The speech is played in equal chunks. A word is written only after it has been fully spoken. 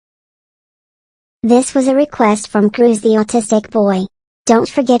This was a request from Cruz the Autistic Boy. Don't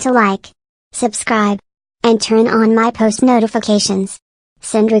forget to like, subscribe, and turn on my post notifications.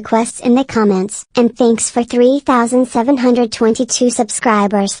 Send requests in the comments. And thanks for 3,722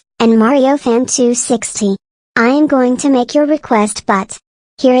 subscribers, and Mario Fan 260. I am going to make your request, but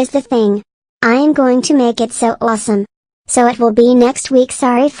here is the thing. I am going to make it so awesome. So it will be next week.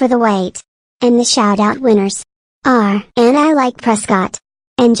 Sorry for the wait. And the shoutout winners are And I Like Prescott,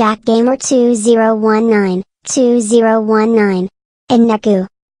 and Jack Gamer 2019, and Negu.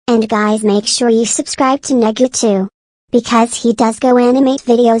 And guys, make sure you subscribe to Negu too, because he does go animate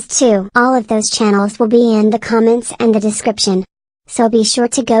videos too. All of those channels will be in the comments and the description. So be sure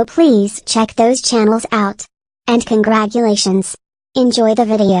to go, please check those channels out. And congratulations. Enjoy the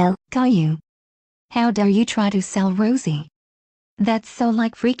video. Caillou, how dare you try to sell Rosie? That's so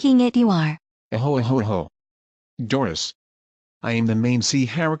like freaking it you are. Ho. Doris. I am the main sea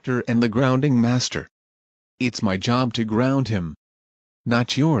character and the grounding master. It's my job to ground him.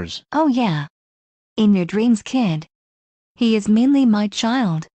 Not yours. Oh yeah. In your dreams, kid. He is mainly my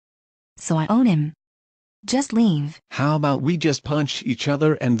child. So I own him. Just leave. How about we just punch each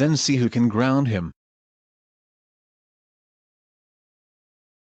other and then see who can ground him?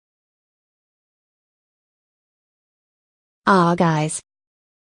 Aw, guys.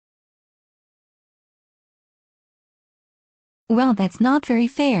 Well, that's not very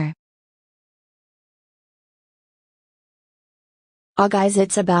fair. Aw, guys,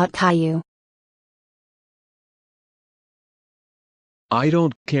 it's about Caillou. I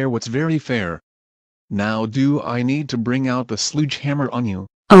don't care what's very fair. Now do I need to bring out the sledgehammer on you?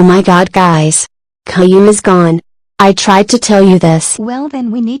 Oh my god, guys. Caillou is gone. I tried to tell you this. Well,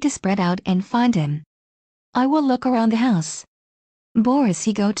 then we need to spread out and find him. I will look around the house. Boris,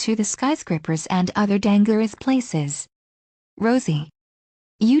 he go to the skyscrapers and other dangerous places. Rosie,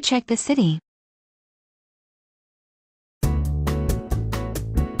 you check the city.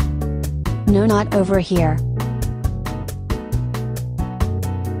 No, not over here.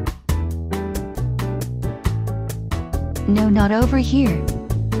 No, not over here.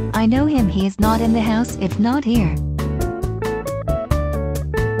 I know him, he is not in the house, if not here.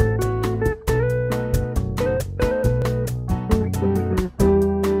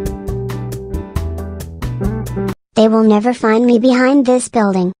 They will never find me behind this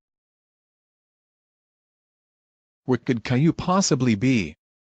building. Where could Caillou possibly be?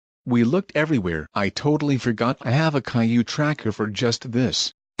 We looked everywhere. I totally forgot I have a Caillou tracker for just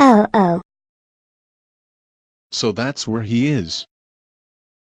this. Oh. So that's where he is.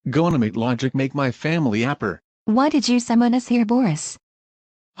 Gonna make logic make my family happier. Why did you summon us here, Boris?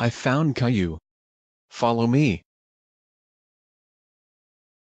 I found Caillou. Follow me.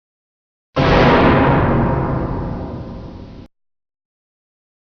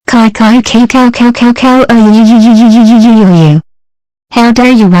 You. How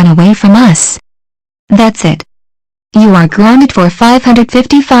dare you run away from us? That's it. You are grounded for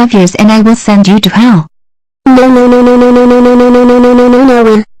 555 years and I will send you to hell. No.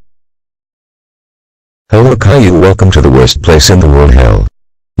 Hello Caillou, welcome to the worst place in the world, hell.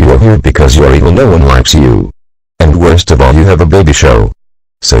 You are here because you are evil, no one likes you. And worst of all, you have a baby show.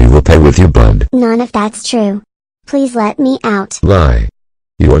 So you will pay with your blood. None of that's true. Please let me out. Lie.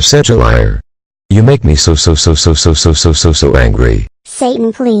 You are such a liar. You make me so angry.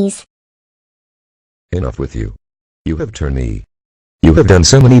 Satan, please. Enough with you. You have turned me. You have done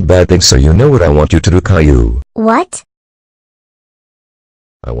so many bad things, so you know what I want you to do, Caillou. What?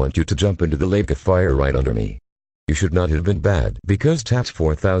 I want you to jump into the lake of fire right under me. You should not have been bad, because taps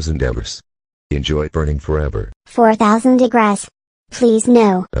 4,000 hours. Enjoy burning forever. 4,000 degrees. Please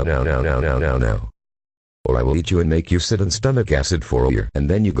no. No. Or I will eat you and make you sit on stomach acid for a year, and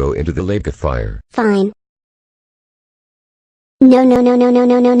then you go into the lake of fire. Fine. No.